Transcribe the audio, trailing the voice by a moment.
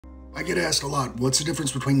I get asked a lot, what's the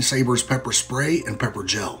difference between Saber's pepper spray and pepper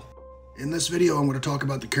gel? In this video, I'm going to talk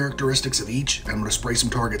about the characteristics of each, and I'm going to spray some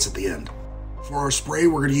targets at the end. For our spray,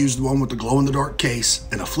 we're going to use the one with the glow-in-the-dark case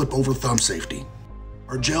and a flip-over thumb safety.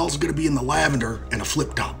 Our gel is going to be in the lavender and a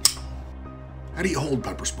flip top. How do you hold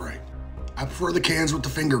pepper spray? I prefer the cans with the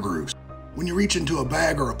finger grooves. When you reach into a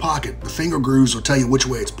bag or a pocket, the finger grooves will tell you which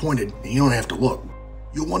way it's pointed, and you don't have to look.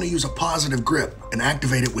 You'll want to use a positive grip and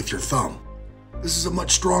activate it with your thumb. This is a much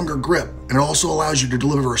stronger grip, and it also allows you to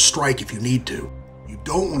deliver a strike if you need to. You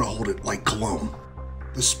don't want to hold it like cologne.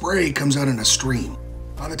 The spray comes out in a stream.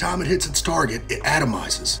 By the time it hits its target, it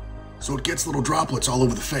atomizes, so it gets little droplets all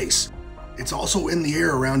over the face. It's also in the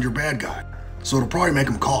air around your bad guy, so it'll probably make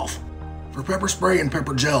him cough. For pepper spray and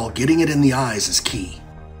pepper gel, getting it in the eyes is key.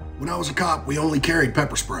 When I was a cop, we only carried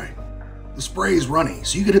pepper spray. The spray is runny,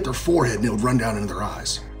 so you could hit their forehead and it would run down into their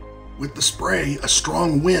eyes. With the spray, a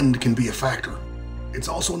strong wind can be a factor. It's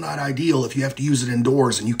also not ideal if you have to use it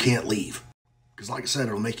indoors and you can't leave, because like I said,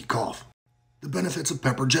 it'll make you cough. The benefits of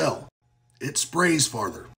pepper gel. It sprays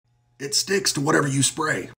farther. It sticks to whatever you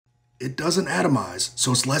spray. It doesn't atomize,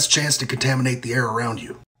 so it's less chance to contaminate the air around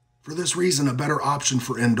you. For this reason, a better option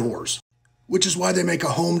for indoors, which is why they make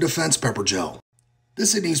a home defense pepper gel.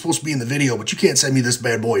 This isn't even supposed to be in the video, but you can't send me this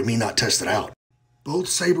bad boy and me not test it out. Both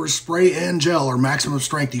Saber's spray and gel are maximum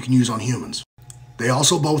strength you can use on humans. They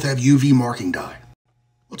also both have UV marking dye.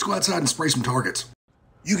 Let's go outside and spray some targets.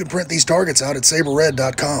 You can print these targets out at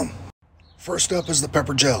saberred.com. First up is the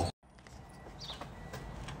pepper gel.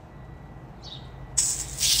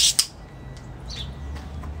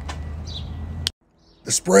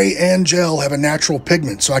 The spray and gel have a natural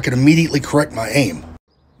pigment, so I can immediately correct my aim.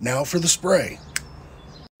 Now for the spray.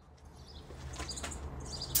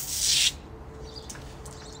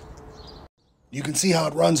 You can see how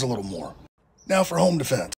it runs a little more. Now for home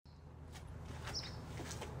defense.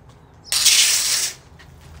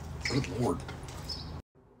 Good Lord.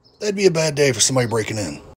 That'd be a bad day for somebody breaking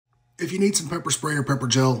in. If you need some pepper spray or pepper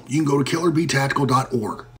gel, you can go to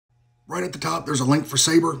killerbtactical.org. Right at the top, there's a link for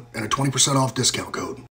Saber and a 20% off discount code.